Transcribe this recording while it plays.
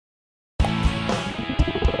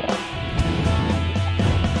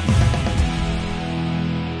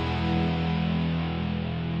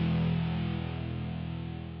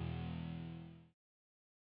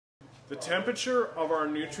temperature of our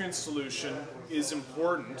nutrient solution is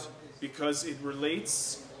important because it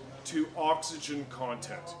relates to oxygen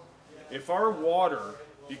content. If our water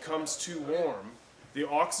becomes too warm, the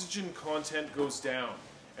oxygen content goes down,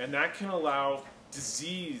 and that can allow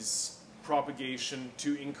disease propagation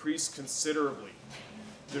to increase considerably.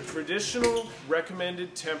 The traditional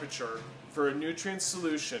recommended temperature for a nutrient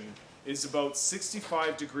solution is about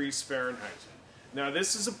 65 degrees Fahrenheit. Now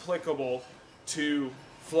this is applicable to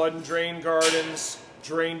flood and drain gardens,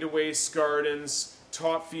 drain to waste gardens,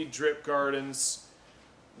 top feed drip gardens.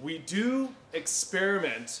 We do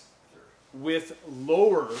experiment with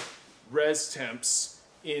lower res temps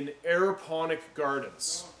in aeroponic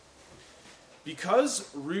gardens. Because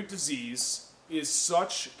root disease is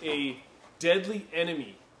such a deadly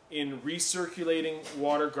enemy in recirculating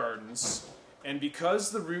water gardens, and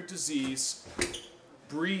because the root disease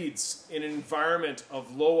breeds in an environment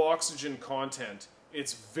of low oxygen content,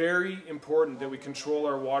 it's very important that we control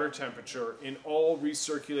our water temperature in all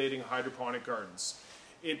recirculating hydroponic gardens.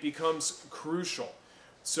 It becomes crucial.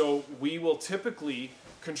 So we will typically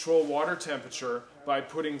control water temperature by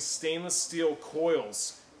putting stainless steel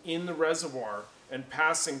coils in the reservoir and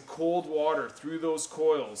passing cold water through those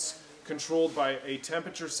coils, controlled by a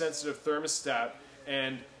temperature sensitive thermostat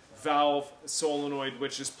and valve solenoid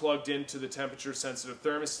which is plugged into the temperature sensitive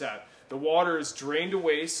thermostat. The water is drained to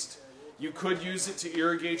waste. You could use it to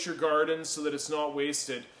irrigate your garden so that it's not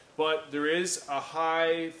wasted, but there is a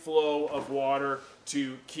high flow of water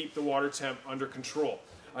to keep the water temp under control.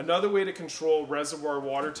 Another way to control reservoir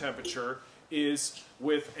water temperature is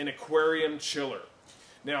with an aquarium chiller.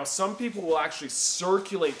 Now, some people will actually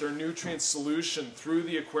circulate their nutrient solution through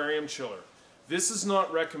the aquarium chiller. This is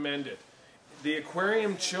not recommended. The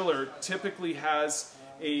aquarium chiller typically has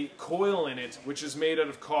a coil in it which is made out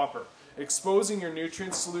of copper. Exposing your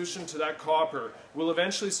nutrient solution to that copper will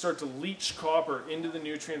eventually start to leach copper into the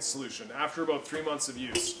nutrient solution after about 3 months of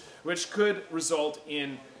use, which could result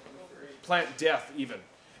in plant death even.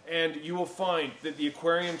 And you will find that the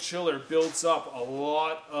aquarium chiller builds up a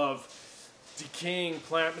lot of decaying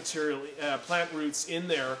plant material, plant roots in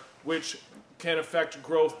there, which can affect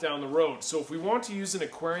growth down the road. So if we want to use an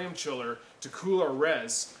aquarium chiller to cool our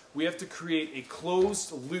res, we have to create a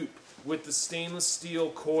closed loop with the stainless steel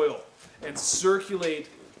coil and circulate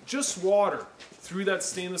just water through that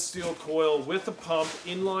stainless steel coil with a pump,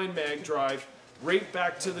 inline mag drive, right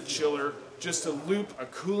back to the chiller, just a loop, a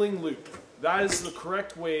cooling loop. That is the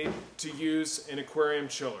correct way to use an aquarium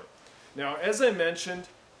chiller. Now, as I mentioned,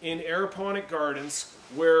 in aeroponic gardens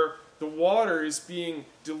where the water is being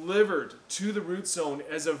delivered to the root zone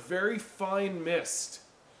as a very fine mist,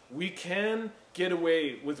 we can get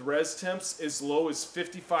away with res temps as low as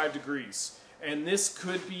 55 degrees. And this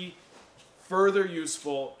could be further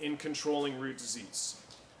useful in controlling root disease.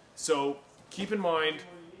 So keep in mind,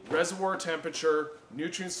 reservoir temperature,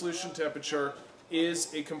 nutrient solution temperature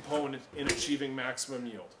is a component in achieving maximum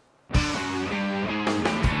yield.